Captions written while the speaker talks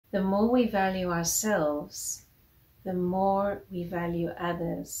The more we value ourselves, the more we value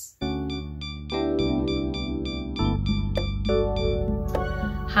others.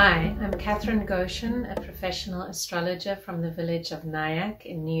 Hi, I'm Catherine Goshen, a professional astrologer from the village of Nyack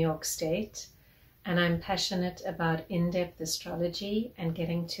in New York State, and I'm passionate about in-depth astrology and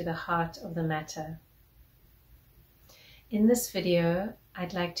getting to the heart of the matter. In this video,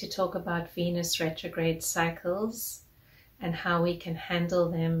 I'd like to talk about Venus retrograde cycles and how we can handle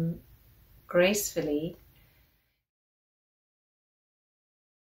them gracefully.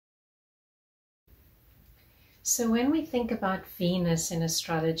 So when we think about Venus in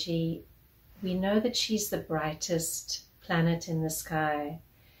astrology, we know that she's the brightest planet in the sky,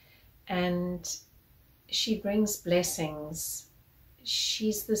 and she brings blessings.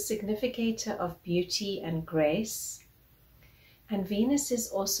 She's the significator of beauty and grace. And Venus is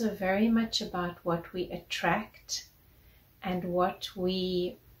also very much about what we attract and what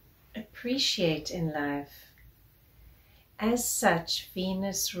we appreciate in life. As such,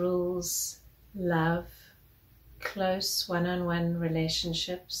 Venus rules love, close one-on-one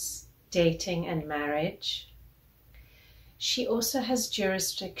relationships, dating and marriage. She also has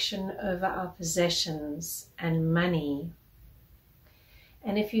jurisdiction over our possessions and money.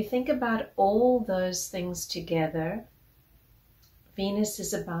 And if you think about all those things together, Venus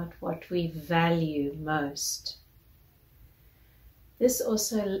is about what we value most. This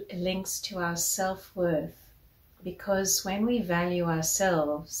also links to our self-worth, because when we value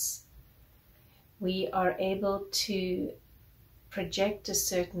ourselves, we are able to project a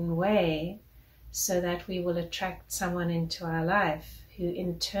certain way so that we will attract someone into our life who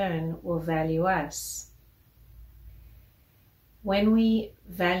in turn will value us. When we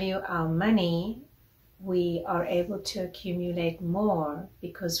value our money, we are able to accumulate more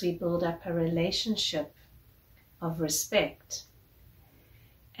because we build up a relationship of respect.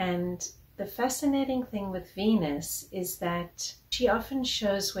 And the fascinating thing with Venus is that she often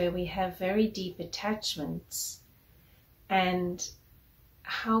shows where we have very deep attachments and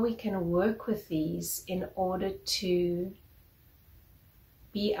how we can work with these in order to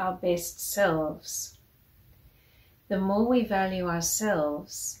be our best selves. The more we value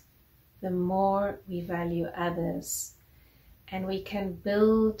ourselves, the more we value others, and we can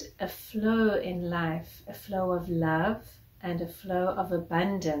build a flow in life, a flow of love and a flow of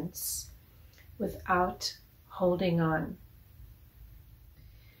abundance without holding on.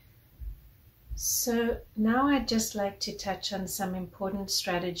 So now I'd just like to touch on some important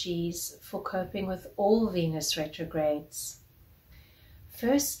strategies for coping with all Venus retrogrades.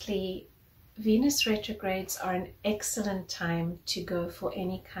 Firstly, Venus retrogrades are an excellent time to go for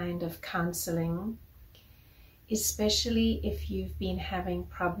any kind of counseling, especially if you've been having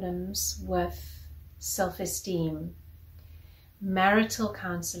problems with self-esteem. Marital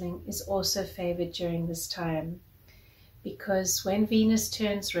counseling is also favored during this time, because when Venus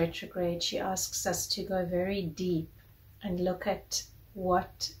turns retrograde, she asks us to go very deep and look at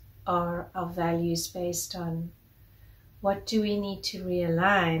what are our values based on. What do we need to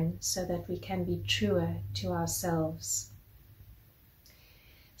realign so that we can be truer to ourselves?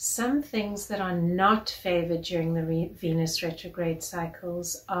 Some things that are not favored during the Venus retrograde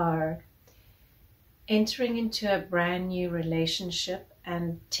cycles are entering into a brand new relationship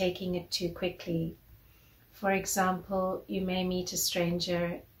and taking it too quickly. For example, you may meet a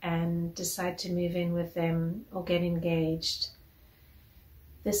stranger and decide to move in with them or get engaged.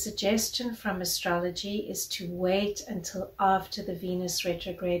 The suggestion from astrology is to wait until after the Venus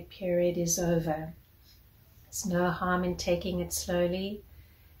retrograde period is over. There's no harm in taking it slowly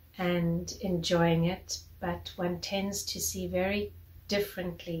and enjoying it, but one tends to see very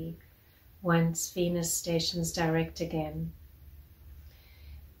differently once Venus stations direct again.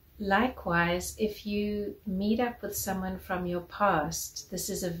 Likewise, if you meet up with someone from your past, this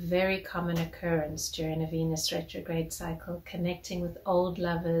is a very common occurrence during a Venus retrograde cycle, connecting with old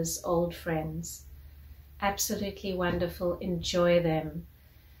lovers, old friends. Absolutely wonderful, enjoy them.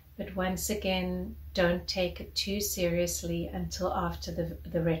 But once again, don't take it too seriously until after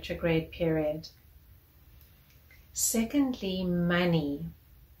the retrograde period. Secondly, money.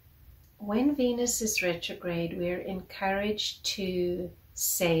 When Venus is retrograde, we are encouraged to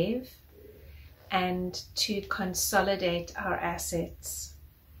save and to consolidate our assets.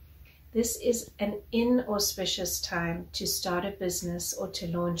 This is an inauspicious time to start a business or to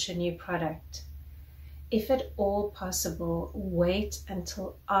launch a new product. If at all possible, wait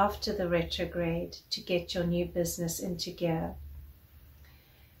until after the retrograde to get your new business into gear.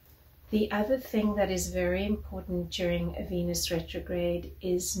 The other thing that is very important during a Venus retrograde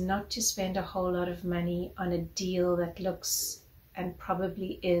is not to spend a whole lot of money on a deal that looks and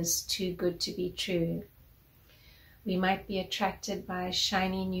probably is too good to be true. We might be attracted by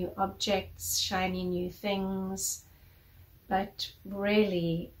shiny new objects, shiny new things, but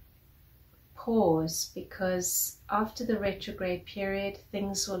really pause, because after the retrograde period,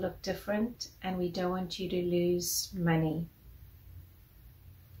 things will look different and we don't want you to lose money.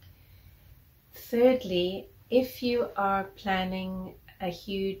 Thirdly, if you are planning a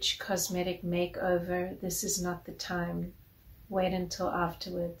huge cosmetic makeover, this is not the time. Wait until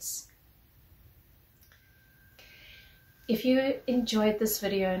afterwards. If you enjoyed this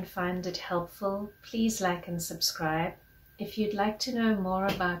video and find it helpful, please like and subscribe. If you'd like to know more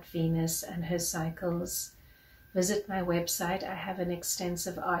about Venus and her cycles, visit my website. I have an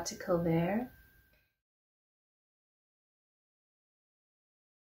extensive article there.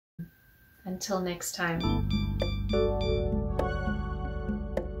 Until next time.